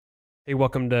Hey,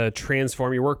 welcome to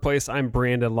Transform Your Workplace. I'm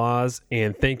Brandon Laws,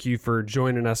 and thank you for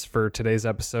joining us for today's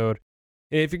episode.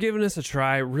 And if you're giving us a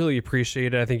try, really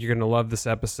appreciate it. I think you're going to love this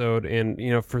episode. And,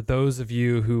 for those of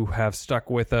you who have stuck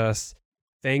with us,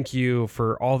 thank you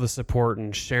for all the support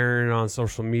and sharing on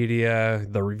social media,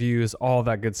 the reviews, all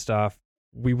that good stuff.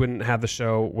 We wouldn't have the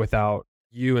show without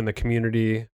you and the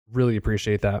community. Really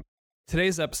appreciate that.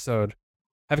 Today's episode,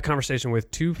 I have a conversation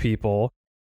with two people.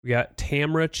 We got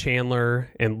Tamra Chandler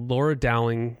and Laura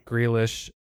Dowling Grealish.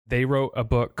 They wrote a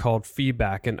book called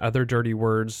Feedback and Other Dirty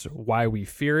Words, Why We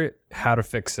Fear It, How to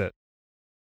Fix It.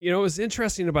 What was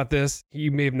interesting about this, you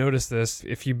may have noticed this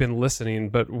if you've been listening,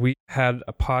 but we had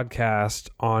a podcast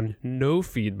on no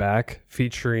feedback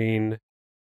featuring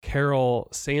Carol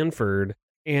Sanford.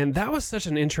 And that was such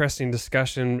an interesting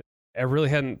discussion. I really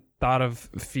hadn't thought of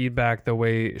feedback the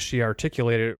way she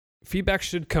articulated it. Feedback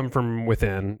should come from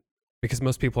within, because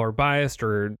most people are biased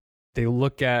or they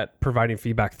look at providing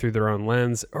feedback through their own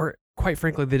lens, or quite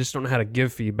frankly, they just don't know how to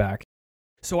give feedback.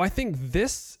 So I think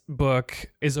this book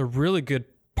is a really good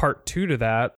part two to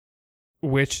that,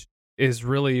 which is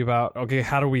really about, okay,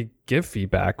 how do we give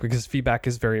feedback? Because feedback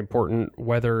is very important,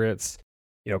 whether it's,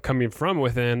 coming from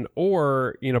within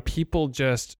or, people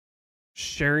just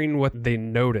sharing what they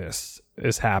notice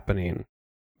is happening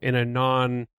in a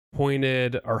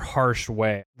non-pointed or harsh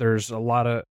way. There's a lot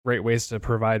of great ways to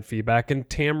provide feedback. And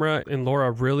Tamra and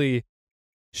Laura really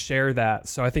share that.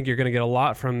 So I think you're going to get a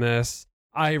lot from this.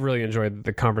 I really enjoyed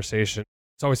the conversation.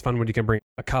 It's always fun when you can bring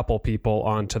a couple people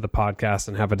onto the podcast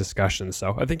and have a discussion.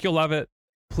 So I think you'll love it.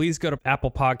 Please go to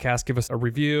Apple Podcasts, give us a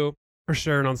review, or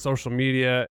share it on social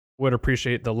media. Would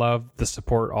appreciate the love, the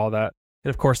support, all that.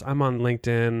 And of course, I'm on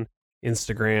LinkedIn,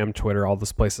 Instagram, Twitter, all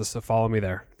those places. So follow me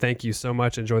there. Thank you so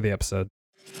much. Enjoy the episode.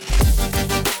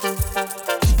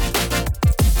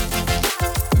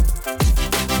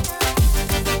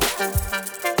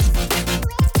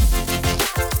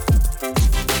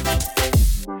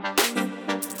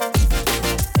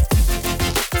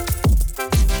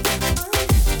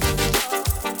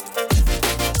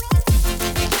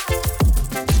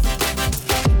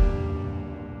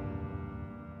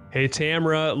 Hey,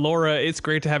 Tamra, Laura, it's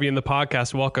great to have you in the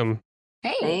podcast. Welcome.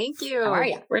 Hey, thank you. How are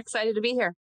you? We're excited to be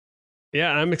here. Yeah,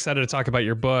 I'm excited to talk about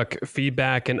your book,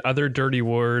 Feedback and Other Dirty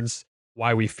Words,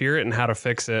 Why We Fear It and How to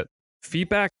Fix It.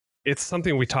 Feedback, it's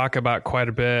something we talk about quite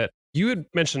a bit. You had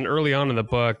mentioned early on in the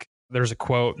book, there's a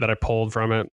quote that I pulled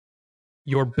from it.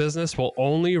 Your business will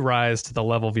only rise to the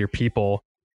level of your people.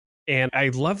 And I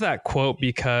love that quote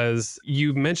because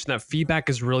you mentioned that feedback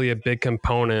is really a big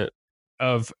component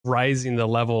of rising the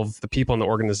level of the people in the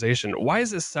organization. Why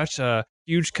is this such a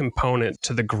huge component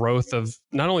to the growth of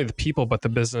not only the people, but the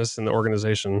business and the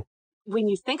organization? When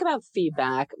you think about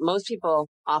feedback, most people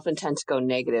often tend to go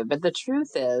negative. But the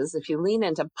truth is, if you lean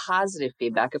into positive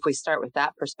feedback, if we start with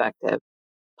that perspective,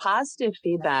 positive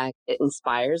feedback, it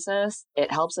inspires us.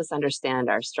 It helps us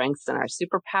understand our strengths and our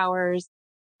superpowers.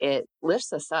 It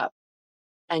lifts us up.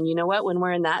 And you know what? When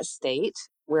we're in that state,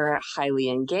 we're highly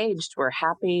engaged. We're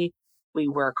happy. We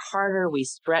work harder, we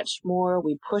stretch more,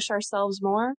 we push ourselves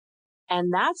more. And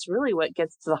that's really what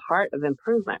gets to the heart of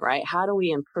improvement, right? How do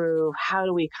we improve? How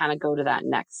do we kind of go to that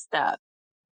next step?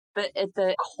 But at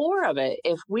the core of it,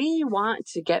 if we want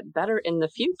to get better in the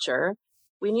future,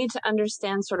 we need to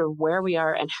understand sort of where we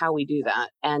are and how we do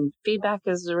that. And feedback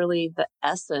is really the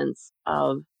essence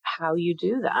of how you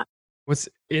do that. What's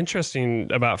interesting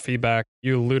about feedback,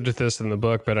 you alluded to this in the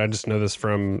book, but I just know this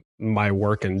from my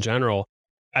work in general.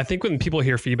 I think when people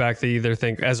hear feedback, they either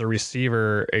think as a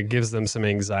receiver, it gives them some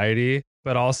anxiety,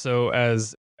 but also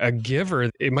as a giver,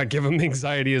 it might give them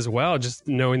anxiety as well, just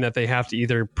knowing that they have to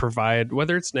either provide,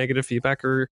 whether it's negative feedback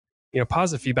or,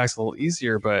 positive feedback's a little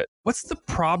easier. But what's the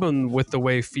problem with the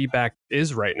way feedback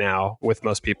is right now with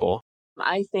most people?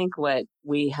 I think what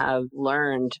we have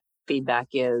learned, feedback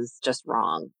is just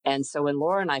wrong. And so when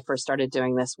Laura and I first started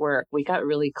doing this work, we got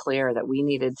really clear that we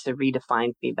needed to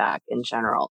redefine feedback in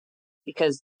general.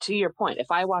 Because to your point, if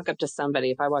I walked up to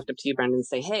you, Brendan, and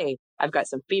say, hey, I've got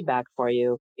some feedback for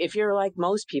you. If you're like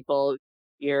most people,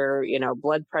 your,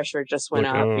 blood pressure just went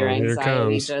up, your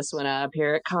anxiety just went up,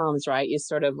 here it comes, right? You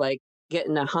sort of like get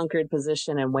in a hunkered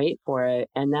position and wait for it.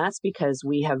 And that's because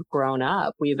we have grown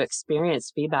up. We've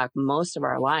experienced feedback most of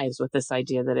our lives with this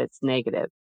idea that it's negative.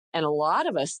 And a lot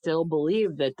of us still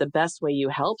believe that the best way you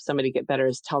help somebody get better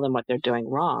is tell them what they're doing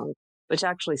wrong, which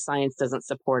actually science doesn't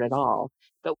support at all.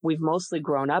 But we've mostly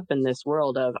grown up in this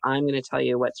world of, I'm going to tell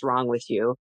you what's wrong with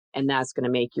you, and that's going to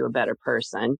make you a better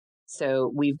person.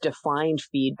 So we've defined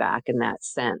feedback in that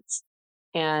sense.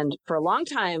 And for a long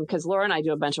time, because Laura and I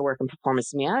do a bunch of work in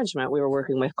performance management, we were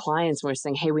working with clients and we were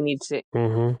saying, hey, we need to,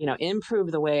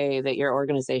 improve the way that your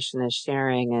organization is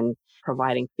sharing and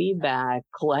providing feedback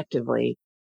collectively.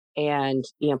 And,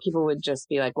 people would just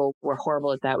be like, well, we're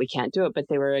horrible at that. We can't do it. But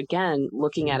they were, again,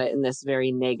 looking at it in this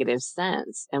very negative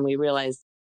sense. And we realized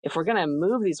if we're going to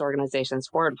move these organizations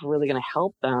forward, if we're really going to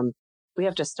help them, we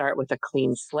have to start with a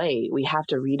clean slate. We have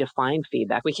to redefine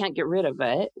feedback. We can't get rid of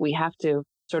it. We have to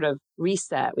sort of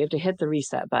reset. We have to hit the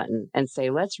reset button and say,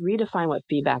 let's redefine what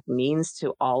feedback means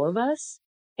to all of us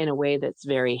in a way that's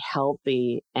very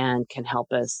healthy and can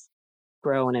help us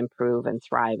grow and improve and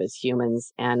thrive as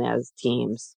humans and as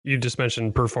teams. You just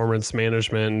mentioned performance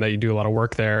management and that you do a lot of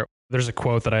work there. There's a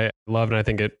quote that I love and I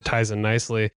think it ties in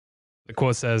nicely. The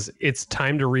quote says, "It's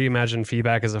time to reimagine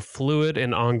feedback as a fluid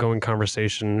and ongoing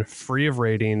conversation, free of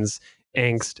ratings,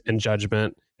 angst, and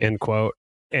judgment," end quote.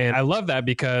 And I love that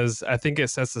because I think it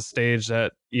sets the stage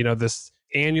that, this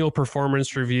annual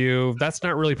performance review, that's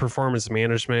not really performance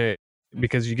management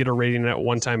because you get a rating at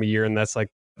one time a year and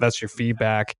that's your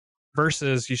feedback,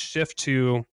 versus you shift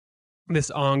to this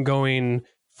ongoing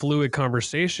fluid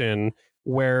conversation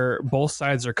where both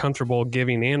sides are comfortable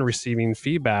giving and receiving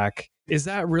feedback. Is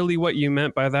that really what you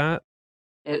meant by that?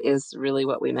 It is really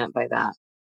what we meant by that.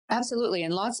 Absolutely.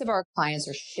 And lots of our clients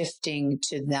are shifting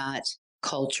to that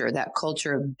culture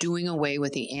of doing away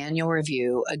with the annual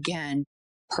review. Again,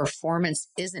 performance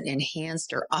isn't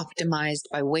enhanced or optimized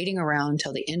by waiting around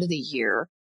till the end of the year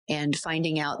and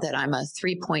finding out that I'm a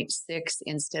 3.6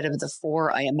 instead of the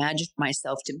 4 I imagined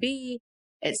myself to be.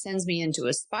 It sends me into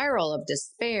a spiral of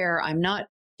despair. I'm not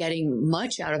getting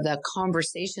much out of that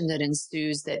conversation that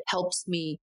ensues that helps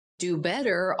me do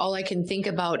better. All I can think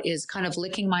about is kind of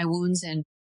licking my wounds and,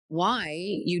 why,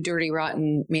 you dirty,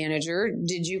 rotten manager,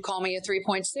 did you call me a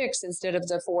 3.6 instead of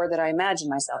the 4 that I imagined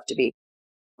myself to be?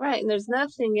 Right. And there's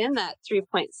nothing in that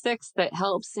 3.6 that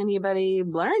helps anybody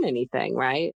learn anything,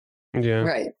 right? Yeah.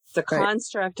 Right. It's a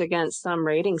construct against some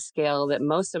rating scale that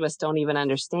most of us don't even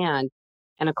understand.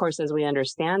 And of course, as we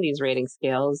understand these rating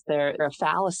scales, they're a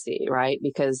fallacy, right?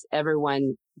 Because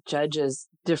everyone judges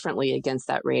differently against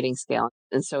that rating scale.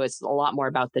 And so it's a lot more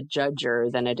about the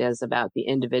judger than it is about the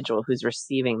individual who's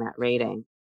receiving that rating.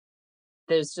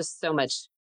 There's just so much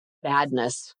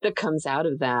badness that comes out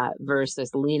of that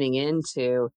versus leaning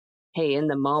into, hey, in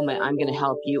the moment, I'm going to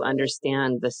help you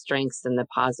understand the strengths and the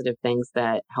positive things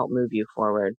that help move you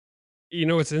forward.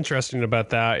 What's interesting about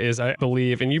that is I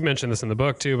believe, and you mentioned this in the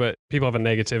book too, but people have a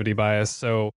negativity bias.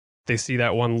 So they see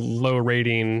that one low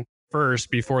rating first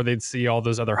before they'd see all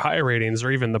those other high ratings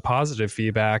or even the positive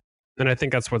feedback. And I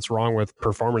think that's what's wrong with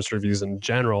performance reviews in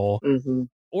general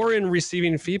or in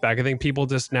receiving feedback. I think people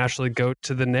just naturally go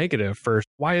to the negative first.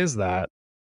 Why is that?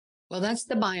 Well, that's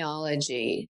the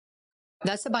biology.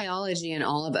 That's the biology in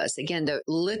all of us. Again, the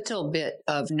little bit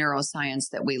of neuroscience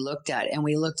that we looked at, and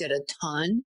we looked at a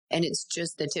ton, and it's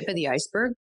just the tip of the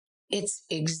iceberg. It's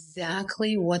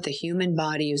exactly what the human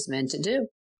body is meant to do,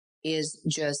 is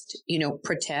just,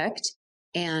 protect.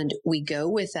 And we go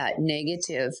with that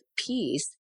negative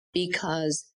piece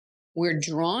because we're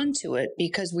drawn to it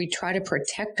because we try to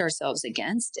protect ourselves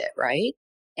against it, right?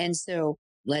 And so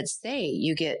let's say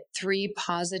you get 3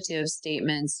 positive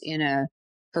statements in a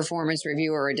performance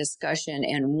review or a discussion,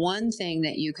 and one thing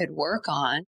that you could work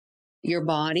on, your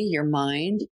body, your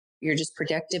mind, your just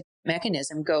protective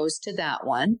mechanism goes to that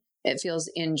one. It feels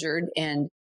injured and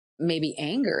maybe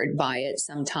angered by it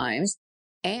sometimes,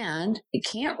 and it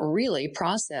can't really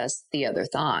process the other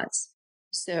thoughts.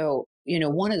 So,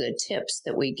 one of the tips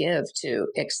that we give to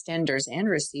extenders and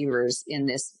receivers in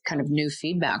this kind of new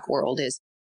feedback world is,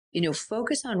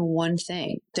 focus on one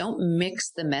thing. Don't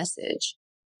mix the message.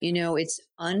 It's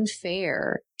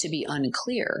unfair to be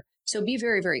unclear. So be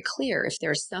very, very clear. If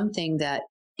there's something that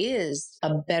is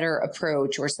a better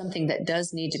approach or something that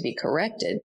does need to be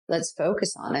corrected, let's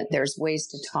focus on it. There's ways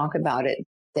to talk about it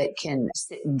that can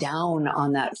sit down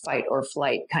on that fight or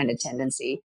flight kind of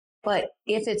tendency. But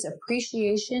if it's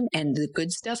appreciation and the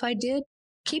good stuff I did,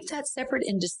 keep that separate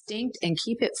and distinct and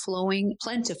keep it flowing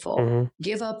plentiful.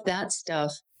 Give up that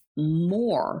stuff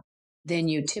more than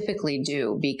you typically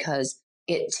do because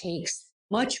it takes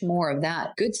much more of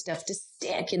that good stuff to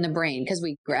stick in the brain because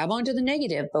we grab onto the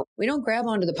negative, but we don't grab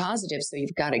onto the positive. So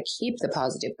you've got to keep the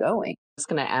positive going. I was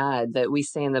going to add that we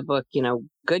say in the book,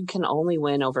 good can only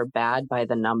win over bad by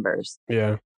the numbers.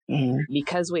 Yeah.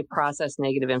 Because we process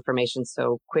negative information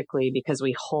so quickly, because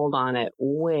we hold on it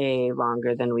way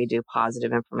longer than we do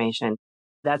positive information.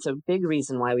 That's a big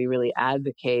reason why we really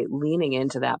advocate leaning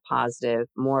into that positive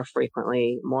more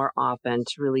frequently, more often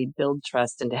to really build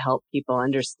trust and to help people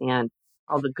understand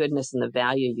all the goodness and the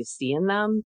value you see in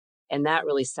them. And that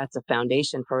really sets a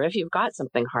foundation for if you've got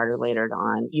something harder later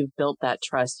on, you've built that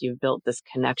trust, you've built this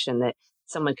connection that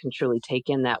someone can truly take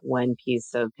in that one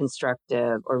piece of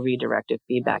constructive or redirective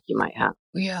feedback you might have.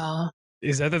 Yeah.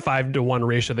 Is that the 5-to-1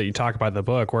 ratio that you talk about in the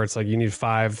book, where it's like you need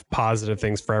 5 positive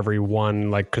things for every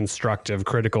one like constructive,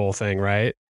 critical thing,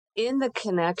 right? In the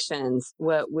connections,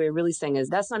 what we're really saying is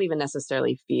that's not even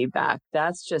necessarily feedback.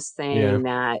 That's just saying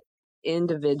that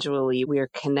individually we're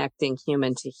connecting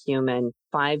human to human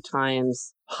 5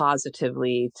 times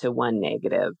positively to 1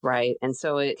 negative, right? And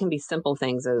so it can be simple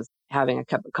things as having a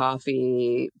cup of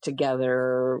coffee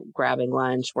together, grabbing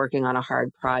lunch, working on a hard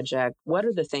project. What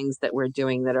are the things that we're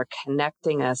doing that are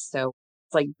connecting us? So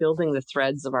it's like building the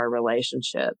threads of our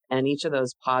relationship, and each of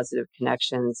those positive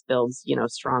connections builds,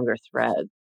 stronger threads.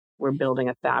 We're building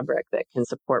a fabric that can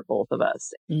support both of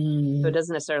us. So it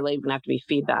doesn't necessarily even have to be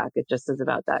feedback. It just is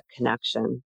about that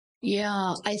connection.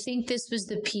 Yeah, I think this was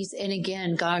the piece. And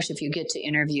again, gosh, if you get to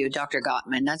interview Dr.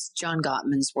 Gottman, that's John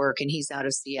Gottman's work, and he's out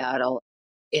of Seattle,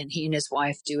 and he and his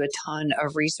wife do a ton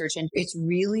of research. And it's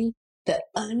really the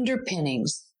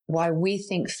underpinnings why we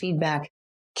think feedback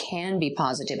can be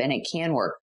positive and it can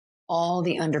work. All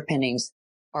the underpinnings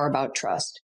are about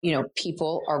trust.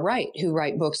 People are right who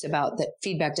write books about that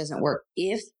feedback doesn't work.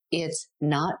 If it's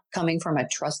not coming from a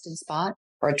trusted spot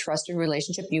or a trusted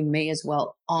relationship, you may as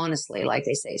well, honestly, like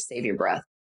they say, save your breath.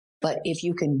 But if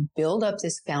you can build up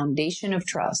this foundation of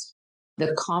trust,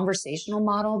 the conversational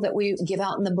model that we give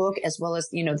out in the book, as well as,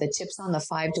 the tips on the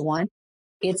 5-to-1,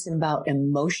 it's about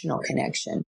emotional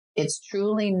connection. It's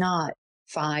truly not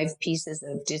 5 pieces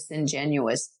of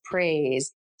disingenuous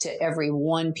praise to every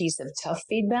 1 piece of tough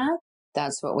feedback.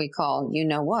 That's what we call,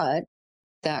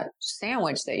 that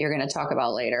sandwich that you're going to talk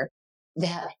about later.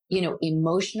 That,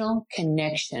 emotional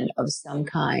connection of some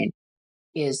kind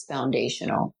is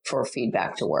foundational for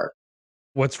feedback to work.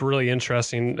 What's really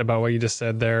interesting about what you just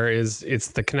said there is it's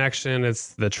the connection,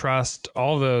 it's the trust,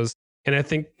 all those. And I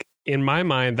think in my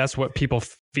mind, that's what people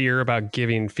fear about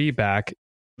giving feedback.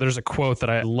 There's a quote that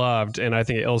I loved, and I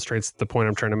think it illustrates the point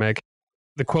I'm trying to make.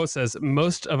 The quote says,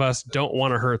 most of us don't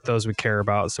want to hurt those we care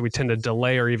about, so we tend to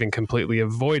delay or even completely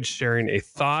avoid sharing a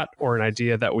thought or an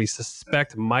idea that we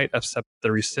suspect might upset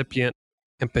the recipient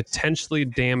and potentially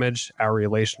damage our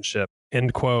relationship.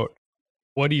 End quote.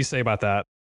 What do you say about that?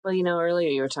 Well, earlier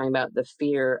you were talking about the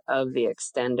fear of the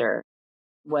extender.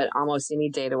 What almost any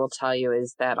data will tell you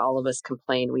is that all of us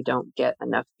complain we don't get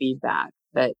enough feedback.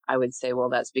 But I would say, well,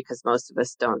 that's because most of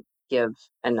us don't give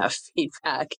enough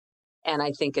feedback. And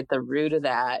I think at the root of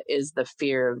that is the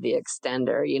fear of the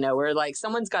extender. We're like,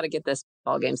 someone's got to get this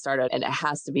ball game started, and it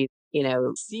has to be,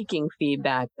 seeking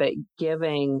feedback, but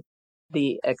giving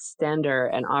the extender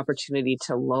an opportunity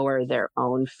to lower their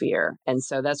own fear. And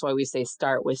so that's why we say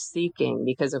start with seeking,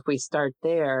 because if we start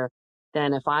there,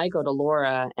 then if I go to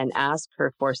Laura and ask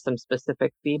her for some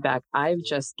specific feedback, I've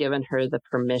just given her the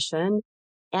permission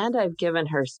and I've given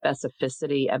her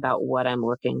specificity about what I'm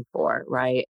looking for,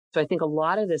 right? So I think a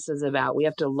lot of this is about we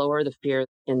have to lower the fear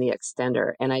in the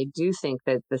extender. And I do think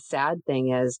that the sad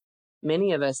thing is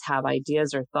many of us have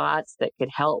ideas or thoughts that could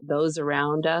help those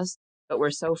around us, but we're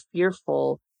so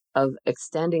fearful of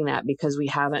extending that because we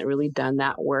haven't really done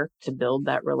that work to build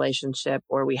that relationship,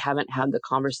 or we haven't had the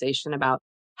conversation about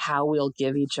how we'll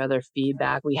give each other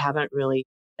feedback. We haven't really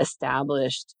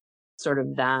established sort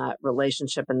of that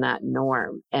relationship and that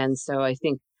norm. And so I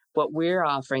think what we're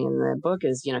offering in the book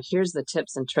is, here's the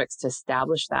tips and tricks to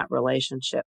establish that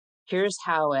relationship. Here's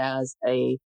how, as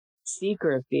a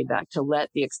seeker of feedback, to let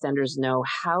the extenders know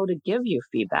how to give you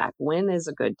feedback. When is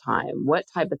a good time? What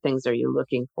type of things are you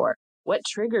looking for? What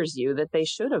triggers you that they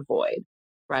should avoid,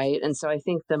 right? And so I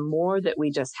think the more that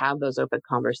we just have those open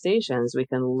conversations, we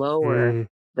can lower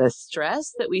the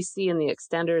stress that we see in the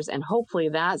extenders. And hopefully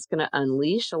that's going to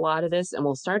unleash a lot of this, and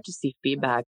we'll start to see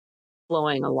feedback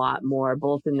flowing a lot more,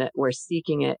 both in that we're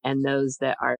seeking it and those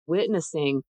that are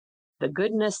witnessing the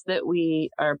goodness that we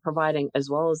are providing, as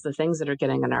well as the things that are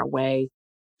getting in our way,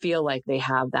 feel like they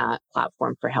have that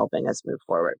platform for helping us move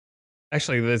forward.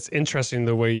 Actually, that's interesting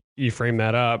the way you frame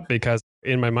that up, because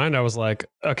in my mind, I was like,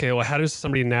 okay, well, how does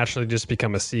somebody naturally just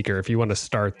become a seeker if you want to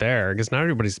start there? Because not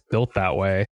everybody's built that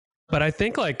way. But I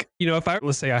think if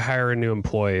let's say I hire a new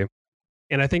employee,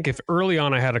 and I think if early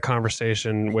on I had a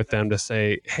conversation with them to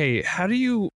say, hey, how do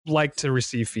you like to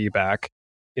receive feedback?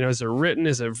 Is it written?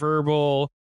 Is it verbal?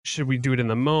 Should we do it in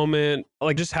the moment?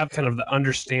 Just have kind of the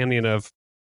understanding of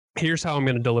here's how I'm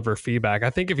going to deliver feedback. I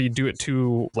think if you do it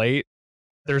too late,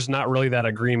 there's not really that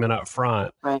agreement up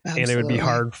front. Right. And it would be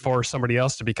hard for somebody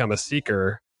else to become a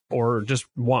seeker or just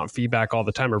want feedback all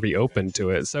the time or be open to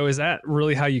it. So is that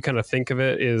really how you kind of think of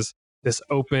it, is this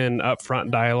open,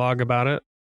 upfront dialogue about it?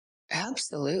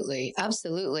 Absolutely.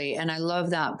 Absolutely. And I love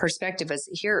that perspective. As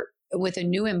here with a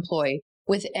new employee,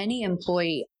 with any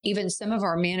employee, even some of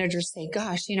our managers say,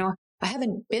 gosh, I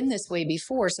haven't been this way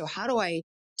before. So how do I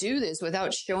do this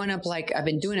without showing up like I've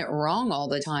been doing it wrong all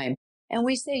the time? And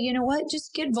we say, you know what?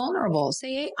 Just get vulnerable.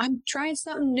 Say, hey, I'm trying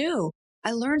something new.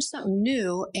 I learned something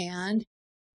new. And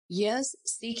yes,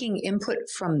 seeking input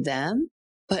from them,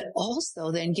 but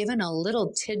also then given a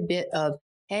little tidbit of,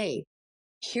 hey,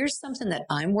 here's something that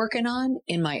I'm working on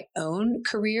in my own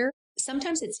career.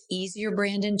 Sometimes it's easier,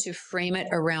 Brandon, to frame it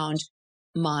around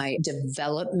my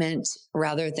development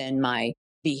rather than my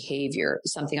behavior,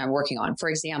 something I'm working on. For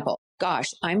example, gosh,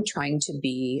 I'm trying to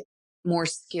be more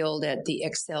skilled at the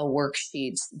Excel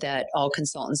worksheets that all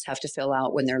consultants have to fill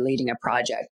out when they're leading a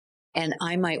project. And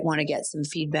I might want to get some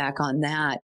feedback on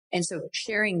that. And so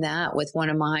sharing that with one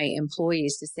of my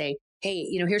employees to say, hey,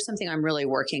 here's something I'm really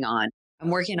working on. I'm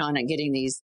working on getting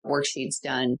these worksheets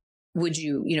done. Would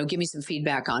you, give me some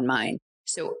feedback on mine?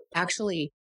 So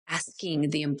actually asking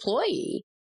the employee,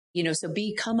 so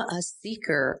become a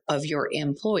seeker of your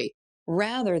employee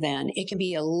rather than it can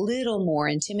be a little more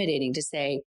intimidating to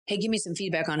say, hey, give me some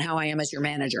feedback on how I am as your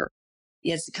manager.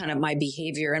 It's kind of my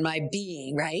behavior and my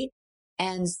being, right?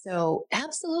 And so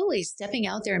absolutely stepping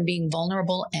out there and being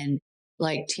vulnerable, and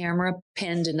like Tamara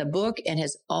penned in the book and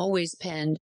has always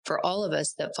penned for all of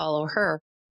us that follow her,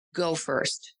 go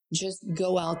first. Just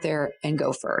go out there and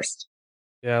go first.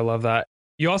 Yeah, I love that.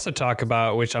 You also talk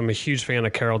about, which I'm a huge fan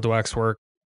of Carol Dweck's work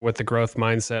with the growth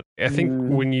mindset. I think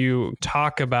when you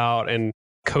talk about and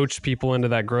coach people into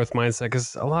that growth mindset,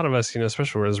 because a lot of us,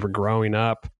 especially as we're growing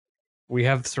up, we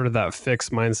have sort of that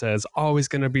fixed mindset. It's always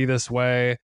going to be this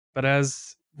way. But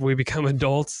as we become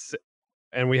adults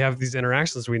and we have these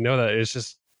interactions, we know that it's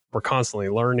just, we're constantly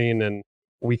learning and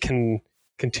we can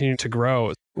continue to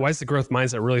grow. Why is the growth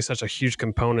mindset really such a huge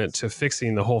component to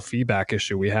fixing the whole feedback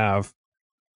issue we have?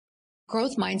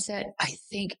 Growth mindset, I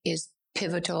think, is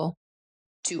pivotal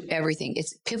to everything.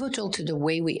 It's pivotal to the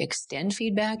way we extend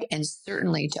feedback and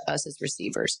certainly to us as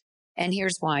receivers. And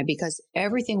here's why, because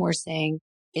everything we're saying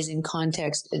is in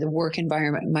context of the work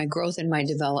environment, my growth and my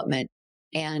development.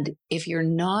 And if you're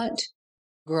not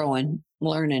growing,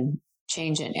 learning,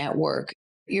 changing at work,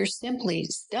 you're simply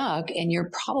stuck and you're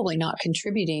probably not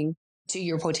contributing to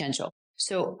your potential.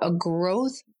 So a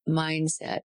growth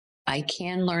mindset, I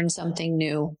can learn something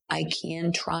new. I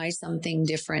can try something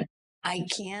different. I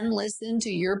can listen to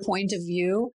your point of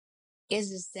view,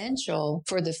 is essential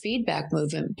for the feedback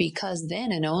movement, because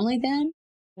then and only then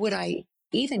would I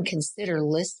even consider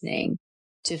listening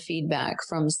to feedback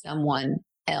from someone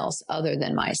else other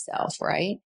than myself,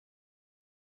 right?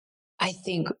 I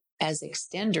think as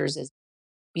extenders, as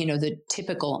the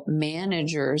typical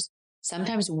managers,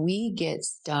 sometimes we get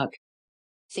stuck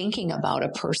thinking about a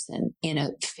person in a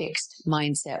fixed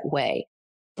mindset way.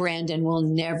 Brandon will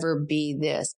never be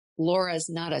this. Laura's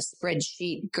not a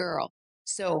spreadsheet girl.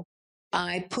 So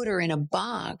I put her in a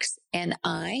box and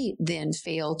I then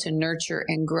fail to nurture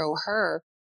and grow her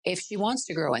if she wants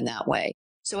to grow in that way.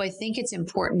 So I think it's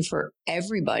important for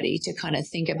everybody to kind of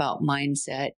think about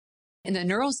mindset. And the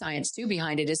neuroscience too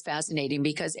behind it is fascinating,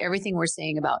 because everything we're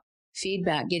saying about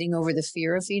feedback, getting over the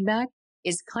fear of feedback,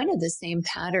 is kind of the same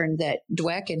pattern that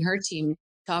Dweck and her team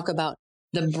talk about.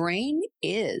 The brain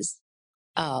is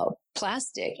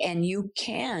plastic, and you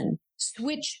can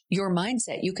switch your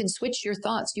mindset. You can switch your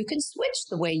thoughts. You can switch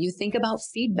the way you think about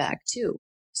feedback too.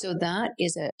 So that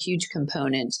is a huge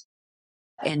component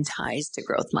and ties to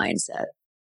growth mindset.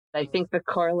 I think the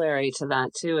corollary to that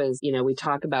too is, we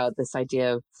talk about this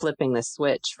idea of flipping the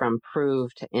switch from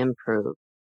prove to improve.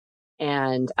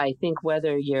 And I think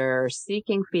whether you're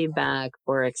seeking feedback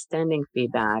or extending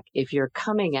feedback, if you're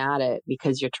coming at it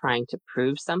because you're trying to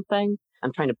prove something,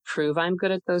 I'm trying to prove I'm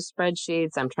good at those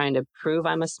spreadsheets, I'm trying to prove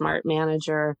I'm a smart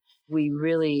manager, we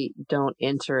really don't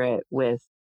enter it with,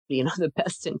 the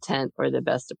best intent or the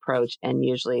best approach, and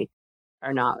usually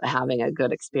are not having a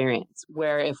good experience.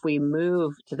 Where if we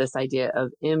move to this idea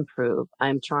of improve,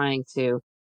 I'm trying to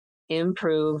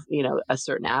improve, a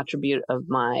certain attribute of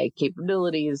my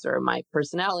capabilities or my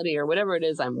personality or whatever it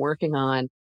is I'm working on,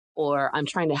 or I'm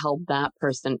trying to help that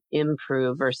person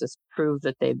improve versus prove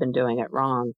that they've been doing it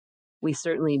wrong, we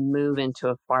certainly move into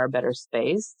a far better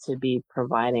space to be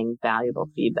providing valuable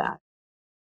feedback.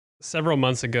 Several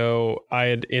months ago, I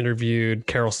had interviewed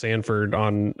Carol Sanford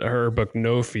on her book,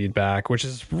 No Feedback, which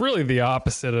is really the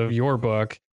opposite of your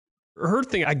book. Her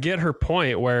thing, I get her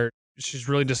point where she's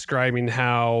really describing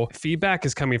how feedback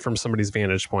is coming from somebody's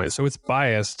vantage point. So it's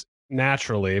biased.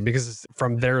 naturally because it's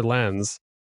from their lens.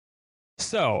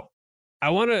 So I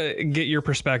want to get your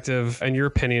perspective and your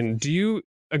opinion. Do you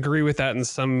agree with that in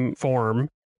some form?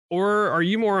 Or are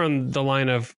you more on the line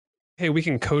of, hey, we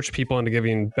can coach people into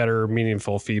giving better,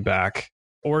 meaningful feedback?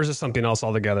 Or is it something else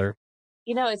altogether?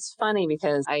 It's funny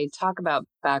because I talk about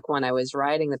back when I was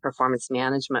writing the performance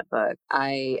management book,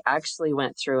 I actually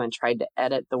went through and tried to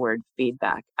edit the word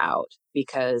feedback out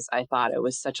because I thought it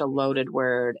was such a loaded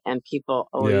word and people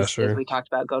always, as we talked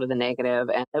about, go to the negative,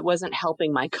 and it wasn't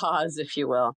helping my cause, if you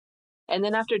will. And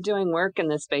then after doing work in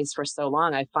this space for so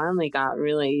long, I finally got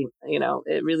really,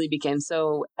 it really became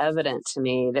so evident to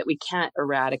me that we can't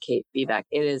eradicate feedback.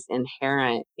 It is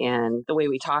inherent in the way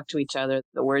we talk to each other,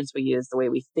 the words we use, the way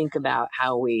we think about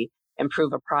how we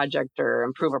improve a project or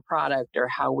improve a product or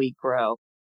how we grow.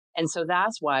 And so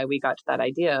that's why we got to that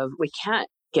idea of we can't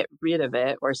get rid of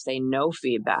it or say no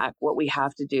feedback. What we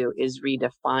have to do is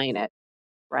redefine it,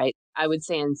 right? I would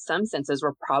say in some senses,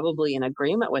 we're probably in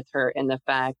agreement with her in the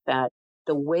fact that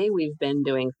the way we've been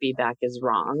doing feedback is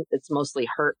wrong. It's mostly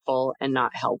hurtful and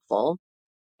not helpful.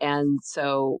 And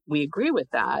so we agree with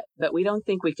that, but we don't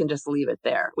think we can just leave it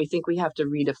there. We think we have to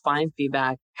redefine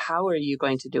feedback. How are you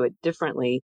going to do it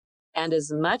differently? And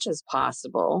as much as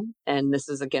possible, and this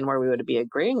is again where we would be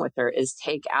agreeing with her, is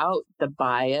take out the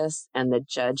bias and the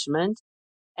judgment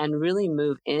and really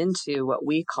move into what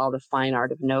we call the fine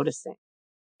art of noticing.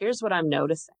 Here's what I'm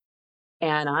noticing.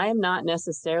 And I'm not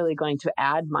necessarily going to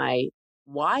add my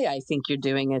why I think you're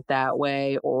doing it that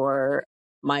way or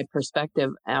my perspective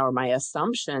or my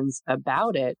assumptions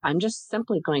about it. I'm just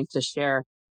simply going to share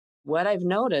what I've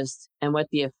noticed and what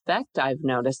the effect I've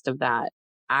noticed of that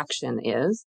action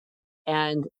is,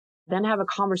 and then have a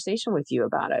conversation with you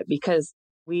about it because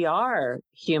we are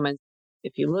humans.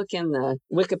 If you look in the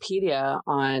Wikipedia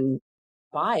on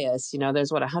bias,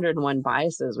 there's 101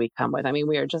 biases we come with. I mean,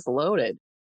 we are just loaded.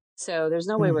 So there's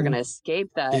no way we're going to escape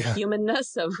that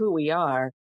humanness of who we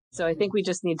are. So I think we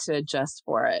just need to adjust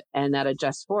for it. And that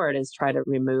adjust for it is try to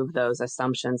remove those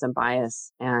assumptions and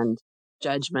bias and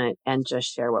judgment and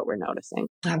just share what we're noticing.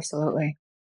 Absolutely.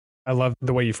 I love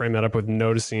the way you frame that up with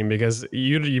noticing, because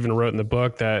you even wrote in the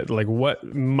book that like what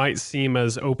might seem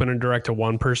as open and direct to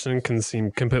one person can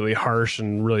seem completely harsh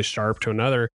and really sharp to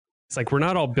another. It's like we're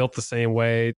not all built the same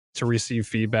way to receive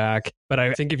feedback. But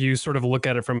I think if you sort of look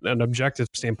at it from an objective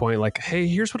standpoint, like, hey,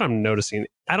 here's what I'm noticing.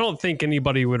 I don't think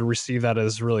anybody would receive that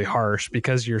as really harsh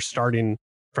because you're starting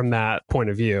from that point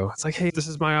of view. It's like, hey, this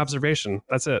is my observation.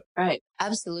 That's it. Right.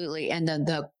 Absolutely. And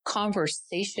the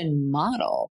conversation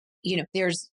model,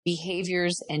 there's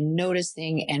behaviors and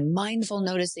noticing and mindful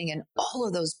noticing and all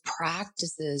of those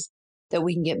practices that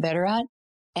we can get better at.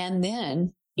 And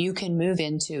then you can move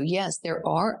into, yes, there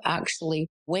are actually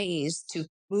ways to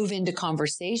move into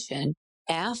conversation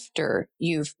after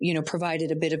you've,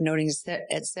 provided a bit of noting,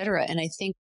 et cetera. And I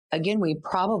think, again, we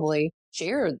probably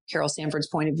share Carol Sanford's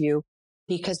point of view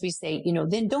because we say,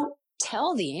 then don't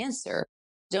tell the answer.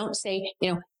 Don't say,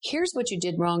 here's what you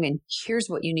did wrong and here's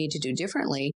what you need to do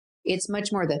differently. It's much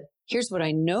more here's what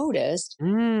I noticed.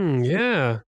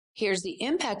 Here's the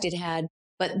impact it had,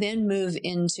 but then move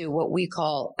into what we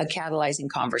call a catalyzing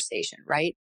conversation,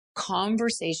 right?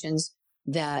 Conversations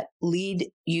that lead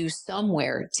you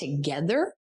somewhere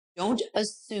together. Don't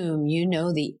assume you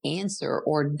know the answer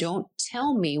or don't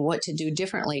tell me what to do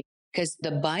differently because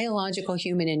the biological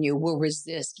human in you will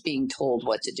resist being told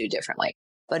what to do differently.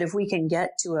 But if we can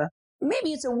get to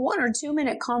maybe it's a 1 or 2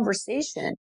 minute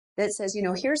conversation that says,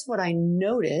 here's what I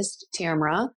noticed,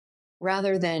 Tamara,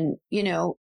 rather than,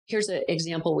 here's an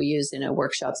example we used in a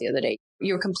workshop the other day.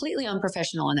 You were completely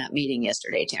unprofessional in that meeting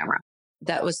yesterday, Tamara.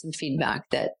 That was some feedback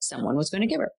that someone was going to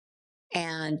give her.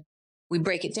 And we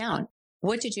break it down.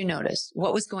 What did you notice?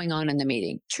 What was going on in the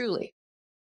meeting? Truly.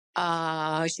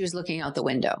 She was looking out the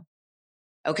window.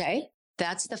 Okay.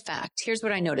 That's the fact. Here's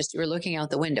what I noticed. You were looking out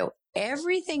the window.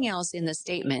 Everything else in the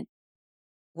statement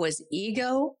was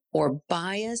ego or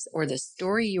bias or the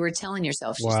story you were telling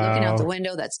yourself. She's looking out the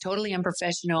window. That's totally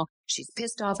unprofessional. She's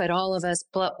pissed off at all of us,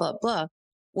 blah, blah, blah.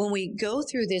 When we go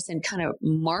through this and kind of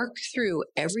mark through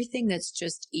everything that's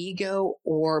just ego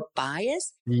or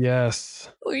bias. Yes.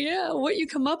 Well, yeah. What you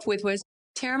come up with was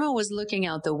Tamara was looking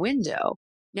out the window.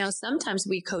 Now, sometimes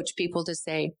we coach people to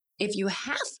say, if you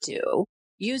have to,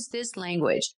 use this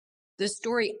language. The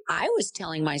story I was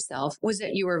telling myself was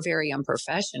that you were very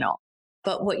unprofessional.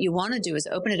 But what you want to do is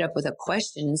open it up with a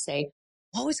question and say,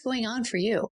 what was going on for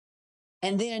you?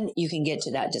 And then you can get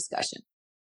to that discussion.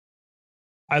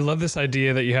 I love this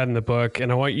idea that you had in the book,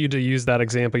 and I want you to use that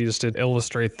example you just did to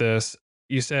illustrate this.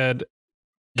 You said,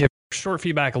 give short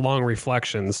feedback, long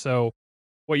reflections. So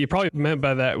what you probably meant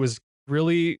by that was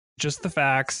really just the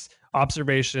facts,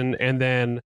 observation, and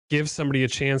then give somebody a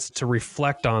chance to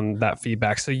reflect on that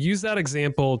feedback. So use that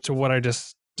example to what I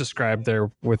just described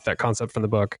there with that concept from the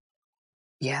book.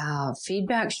 Yeah.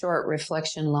 Feedback short,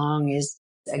 reflection long is,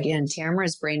 again,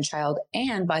 Tamara's brainchild.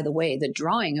 And by the way, the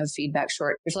drawing of feedback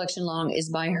short, reflection long is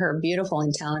by her beautiful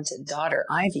and talented daughter,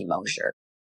 Ivy Mosher.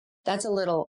 That's a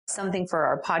little something for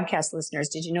our podcast listeners.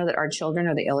 Did you know that our children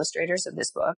are the illustrators of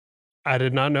this book? I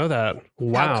did not know that.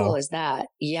 Wow. How cool is that?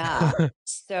 Yeah.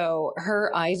 So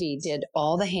her Ivy did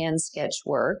all the hand sketch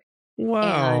work.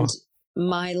 Wow. And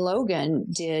my Logan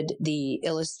did the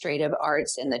illustrative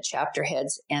arts and the chapter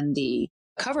heads and the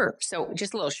cover. So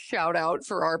just a little shout out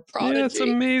for our prodigy. Yeah, it's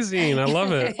amazing. I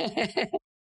love it.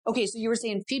 Okay, so you were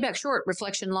saying feedback short,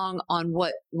 reflection long on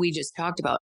what we just talked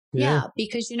about. Yeah.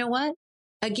 Because you know what?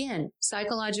 Again,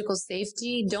 psychological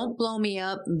safety, don't blow me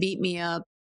up, beat me up.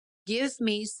 Give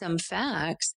me some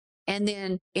facts and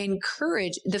then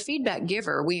encourage the feedback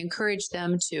giver. We encourage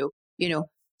them to,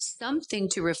 something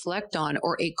to reflect on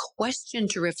or a question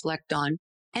to reflect on.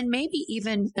 And maybe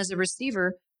even as a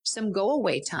receiver, some go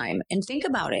away time and think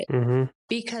about it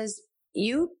because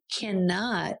you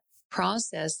cannot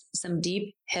process some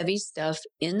deep, heavy stuff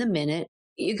in the minute.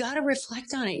 You got to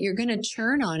reflect on it. You're going to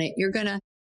churn on it. You're going to,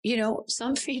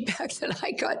 some feedback that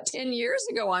I got 10 years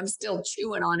ago, I'm still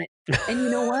chewing on it. And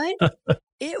you know what?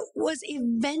 It was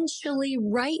eventually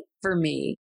right for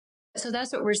me. So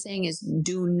that's what we're saying is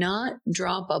do not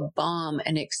drop a bomb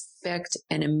and expect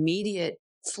an immediate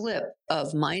flip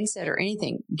of mindset or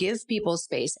anything. Give people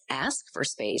space, ask for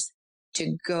space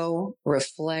to go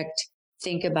reflect,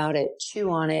 think about it,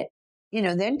 chew on it,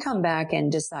 then come back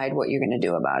and decide what you're going to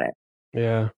do about it.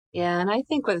 Yeah. Yeah. And I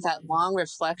think with that long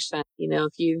reflection,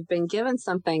 if you've been given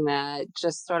something that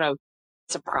just sort of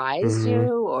surprised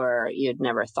you or you'd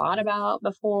never thought about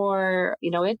before,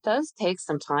 it does take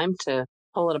some time to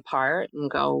pull it apart and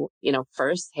go,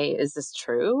 first, hey, is this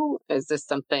true? Is this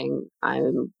something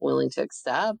I'm willing to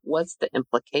accept? What's the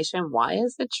implication? Why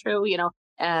is it true?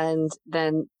 And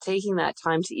then taking that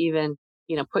time to even,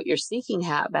 put your seeking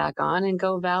hat back on and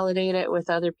go validate it with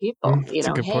other people. Hey,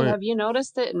 point. Have you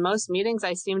noticed that in most meetings,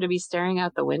 I seem to be staring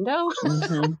out the window?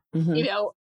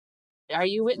 Are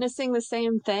you witnessing the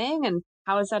same thing? And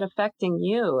how is that affecting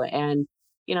you? And,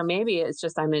 maybe it's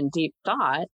just I'm in deep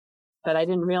thought, but I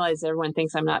didn't realize everyone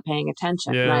thinks I'm not paying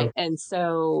attention, right? And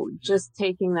so just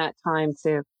taking that time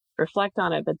to reflect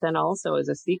on it, but then also as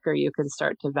a seeker, you can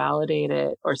start to validate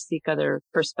it or seek other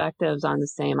perspectives on the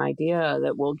same idea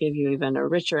that will give you even a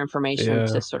richer information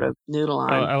to sort of noodle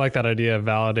on. I like that idea of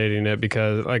validating it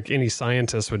because like any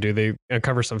scientist would do, they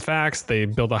uncover some facts, they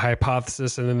build a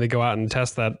hypothesis, and then they go out and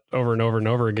test that over and over and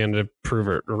over again to prove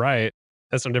it right.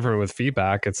 That's no different with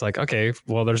feedback. It's like, okay,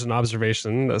 well, there's an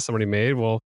observation that somebody made.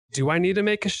 Well, do I need to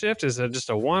make a shift? Is it just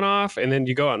a one-off? And then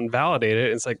you go out and validate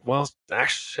it. It's like, well,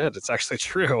 shit, it's actually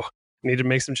true. I need to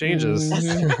make some changes. Well,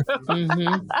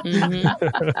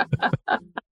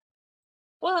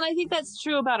 and I think that's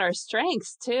true about our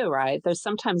strengths too, right? There's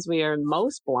sometimes we are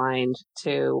most blind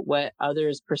to what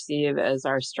others perceive as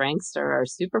our strengths or our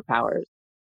superpowers.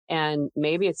 And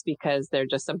maybe it's because they're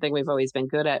just something we've always been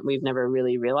good at and we've never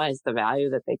really realized the value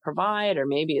that they provide. Or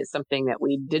maybe it's something that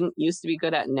we didn't used to be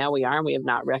good at and now we are and we have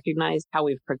not recognized how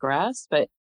we've progressed. But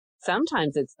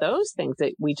sometimes it's those things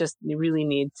that we just really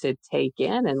need to take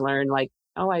in and learn like,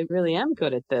 oh, I really am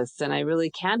good at this and I really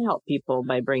can help people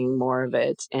by bringing more of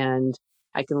it. And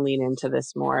I can lean into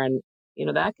this more. And,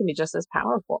 that can be just as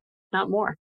powerful, not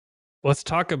more. Let's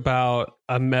talk about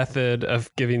a method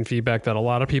of giving feedback that a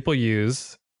lot of people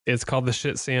use. It's called the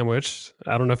shit sandwich.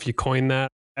 I don't know if you coined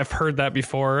that. I've heard that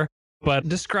before, but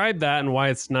describe that and why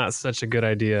it's not such a good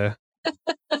idea.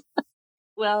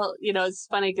 Well, it's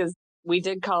funny because we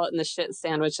did call it in the shit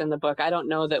sandwich in the book. I don't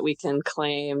know that we can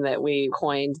claim that we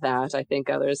coined that. I think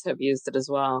others have used it as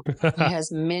well. It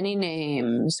has many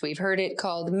names. We've heard it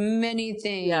called many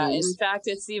things. Yeah, in fact,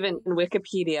 it's even in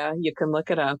Wikipedia. You can look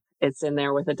it up. It's in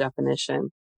there with a definition.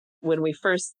 When we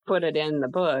first put it in the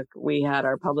book, we had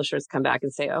our publishers come back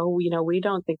and say, oh, we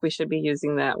don't think we should be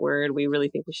using that word. We really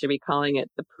think we should be calling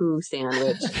it the poo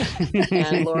sandwich.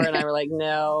 And Laura and I were like,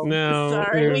 no,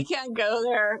 sorry, we can't go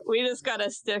there. We just got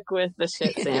to stick with the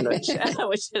shit sandwich,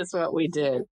 which is what we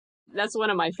did. That's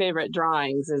one of my favorite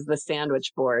drawings is the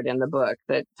sandwich board in the book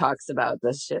that talks about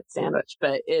the shit sandwich.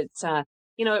 But it's, it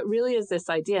really is this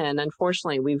idea. And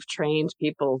unfortunately, we've trained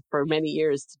people for many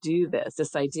years to do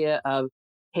this idea of,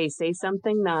 hey, say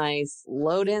something nice,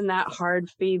 load in that hard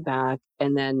feedback,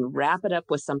 and then wrap it up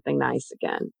with something nice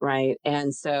again, right?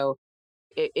 And so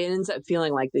it ends up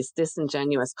feeling like these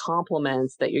disingenuous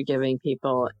compliments that you're giving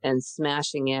people and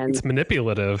smashing in. It's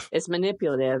manipulative. It's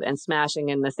manipulative and smashing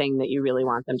in the thing that you really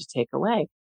want them to take away.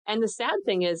 And the sad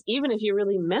thing is, even if you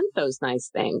really meant those nice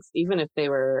things, even if they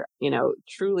were,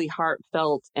 truly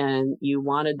heartfelt and you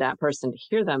wanted that person to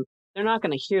hear them, they're not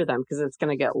going to hear them because it's going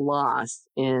to get lost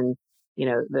in,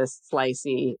 this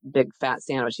slicey, big fat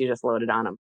sandwich you just loaded on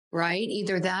them. Right?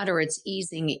 Either that or it's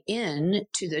easing in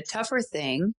to the tougher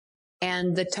thing.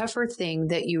 And the tougher thing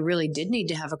that you really did need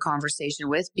to have a conversation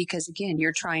with, because again,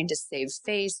 you're trying to save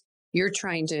face. You're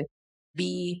trying to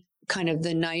be kind of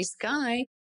the nice guy.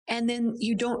 And then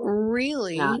you don't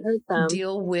really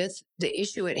deal with the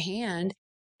issue at hand.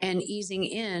 And easing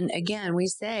in, again, we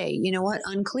say, you know what?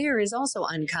 Unclear is also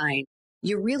unkind.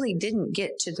 You really didn't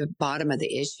get to the bottom of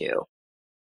the issue.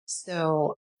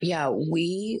 So yeah,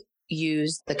 we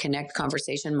use the Connect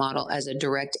conversation model as a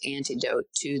direct antidote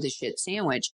to the shit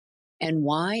sandwich. And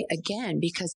why? Again,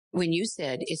 because when you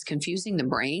said it's confusing the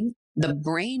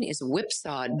brain is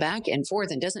whipsawed back and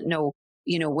forth and doesn't know,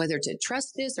 whether to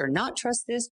trust this or not trust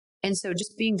this. And so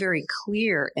just being very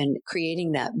clear and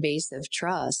creating that base of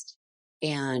trust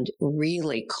and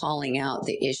really calling out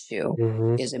the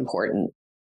issue is important.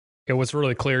 Yeah, what's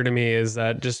really clear to me is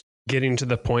that just getting to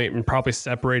the point and probably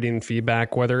separating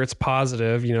feedback, whether it's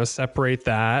positive, separate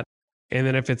that. And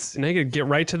then if it's negative, get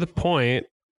right to the point,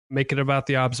 make it about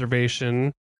the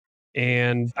observation.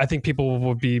 And I think people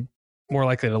will be more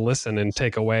likely to listen and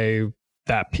take away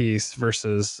that piece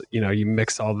versus, you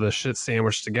mix all the shit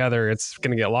sandwich together, it's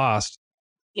going to get lost.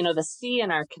 The C in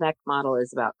our Connect model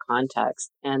is about context.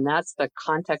 And that's the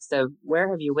context of where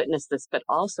have you witnessed this, but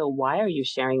also why are you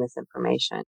sharing this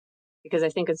information? Because I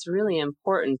think it's really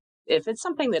important. If it's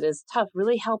something that is tough,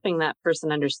 really helping that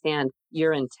person understand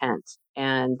your intent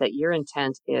and that your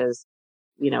intent is,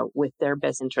 with their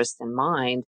best interest in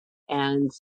mind. And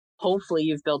hopefully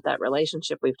you've built that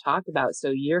relationship we've talked about.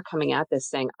 So you're coming at this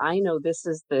saying, I know this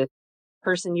is the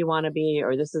person you want to be,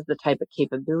 or this is the type of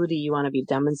capability you want to be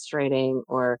demonstrating,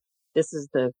 or this is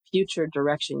the future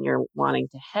direction you're wanting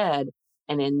to head.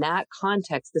 And in that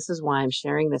context, this is why I'm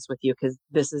sharing this with you, because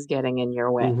this is getting in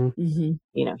your way.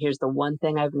 Here's the one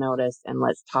thing I've noticed, and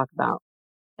let's talk about,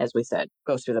 as we said,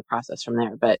 go through the process from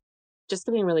there. But just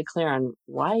being really clear on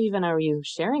why even are you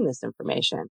sharing this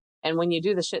information? And when you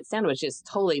do the shit sandwich, it's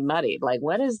totally muddied. Like,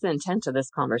 what is the intent of this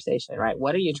conversation, right?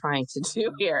 What are you trying to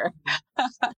do here?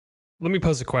 Let me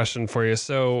pose a question for you.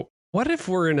 So what if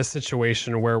we're in a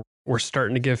situation where we're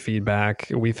starting to give feedback,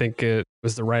 we think it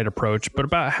was the right approach, but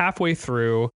about halfway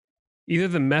through, either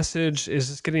the message is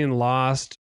just getting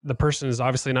lost, the person is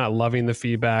obviously not loving the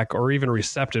feedback or even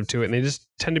receptive to it, and they just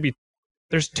tend to be,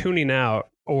 there's tuning out,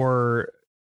 or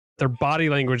their body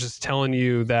language is telling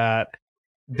you that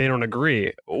they don't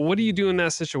agree. What do you do in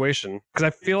that situation? Because I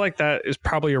feel like that is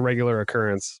probably a regular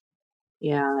occurrence.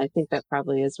 Yeah, I think that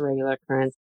probably is a regular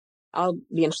occurrence. I'll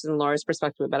be interested in Laura's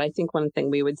perspective, but I think one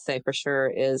thing we would say for sure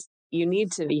is you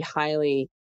need to be highly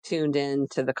tuned in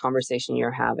to the conversation you're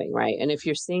having, right? And if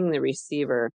you're seeing the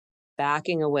receiver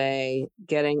backing away,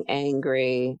 getting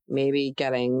angry, maybe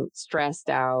getting stressed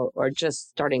out, or just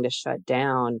starting to shut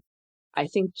down, I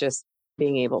think just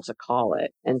being able to call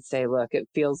it and say, look, it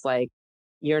feels like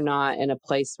you're not in a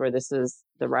place where this is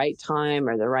the right time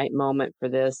or the right moment for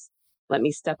this. Let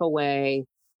me step away.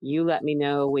 You let me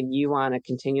know when you want to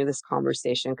continue this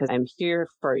conversation, because I'm here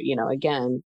for,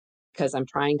 again, because I'm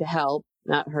trying to help,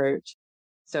 not hurt.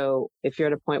 So if you're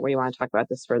at a point where you want to talk about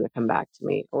this further, come back to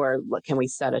me. Or look, can we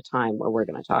set a time where we're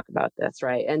going to talk about this,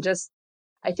 right? And just,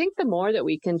 I think the more that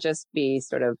we can just be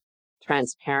sort of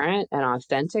transparent and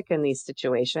authentic in these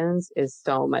situations is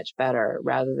so much better,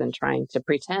 rather than trying to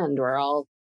pretend we're all,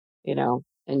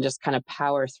 and just kind of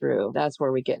power through. That's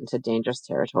where we get into dangerous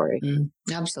territory.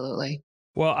 Absolutely.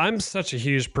 Well, I'm such a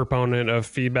huge proponent of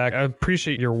feedback. I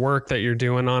appreciate your work that you're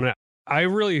doing on it. I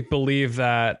really believe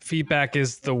that feedback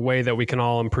is the way that we can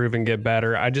all improve and get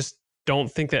better. I just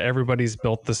don't think that everybody's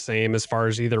built the same as far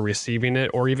as either receiving it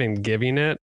or even giving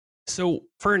it. So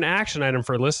for an action item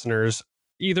for listeners,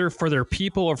 either for their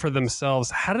people or for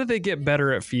themselves, how do they get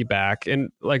better at feedback? And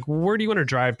like, where do you want to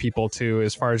drive people to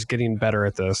as far as getting better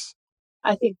at this?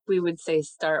 I think we would say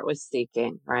start with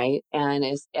seeking, right? And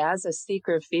as a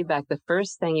seeker of feedback, the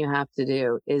first thing you have to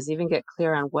do is even get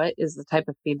clear on what is the type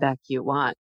of feedback you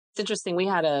want. It's interesting. We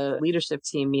had a leadership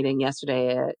team meeting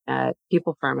yesterday at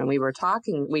People Firm, and we were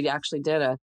talking. We actually did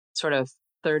a sort of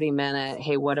 30-minute,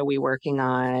 hey, what are we working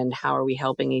on? How are we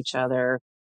helping each other?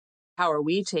 How are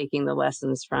we taking the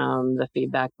lessons from the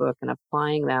feedback book and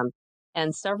applying them?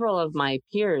 And several of my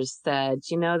peers said,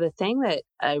 the thing that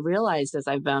I realized as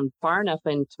I've been far enough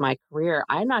into my career,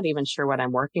 I'm not even sure what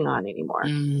I'm working on anymore.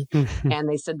 And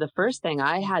they said the first thing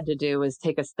I had to do was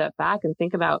take a step back and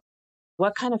think about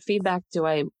what kind of feedback do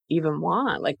I even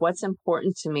want? Like, what's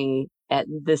important to me at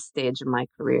this stage of my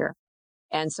career?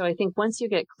 And so I think once you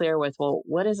get clear with, well,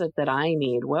 what is it that I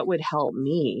need? What would help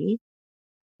me?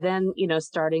 Then,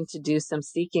 starting to do some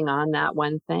seeking on that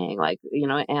one thing,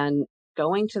 and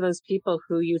going to those people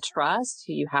who you trust,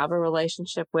 who you have a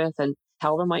relationship with, and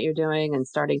tell them what you're doing and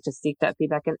starting to seek that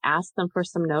feedback and ask them for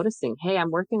some noticing. Hey, I'm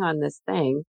working on this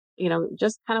thing.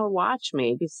 Just kind of watch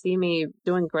me. If you see me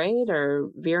doing great or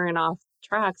veering off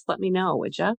tracks, let me know,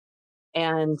 would you?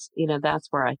 And, that's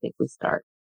where I think we start.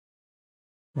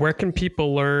 Where can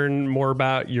people learn more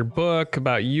about your book,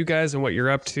 about you guys and what you're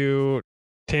up to?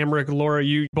 Tamara, Laura,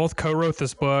 you both co-wrote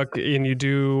this book and you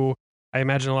do, I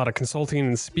imagine, a lot of consulting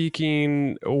and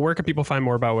speaking. Where can people find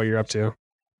more about what you're up to?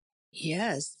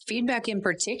 Yes, feedback in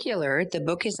particular. The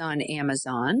book is on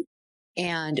Amazon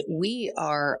and we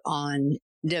are on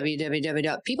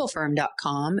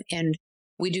www.peoplefirm.com, and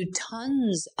we do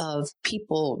tons of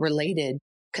people-related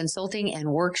consulting and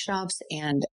workshops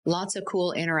and lots of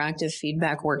cool interactive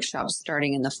feedback workshops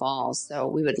starting in the fall. So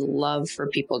we would love for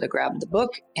people to grab the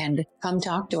book and come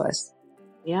talk to us.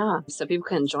 Yeah, so people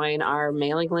can join our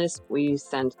mailing list. We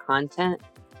send content.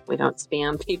 We don't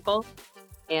spam people.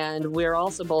 And we're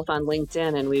also both on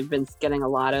LinkedIn, and we've been getting a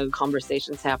lot of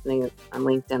conversations happening on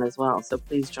LinkedIn as well. So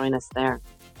please join us there.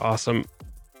 Awesome.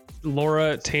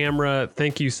 Laura, Tamara,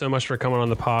 thank you so much for coming on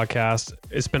the podcast.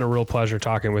 It's been a real pleasure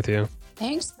talking with you.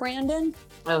 Thanks, Brandon.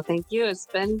 Oh, thank you. It's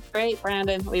been great,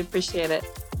 Brandon. We appreciate it.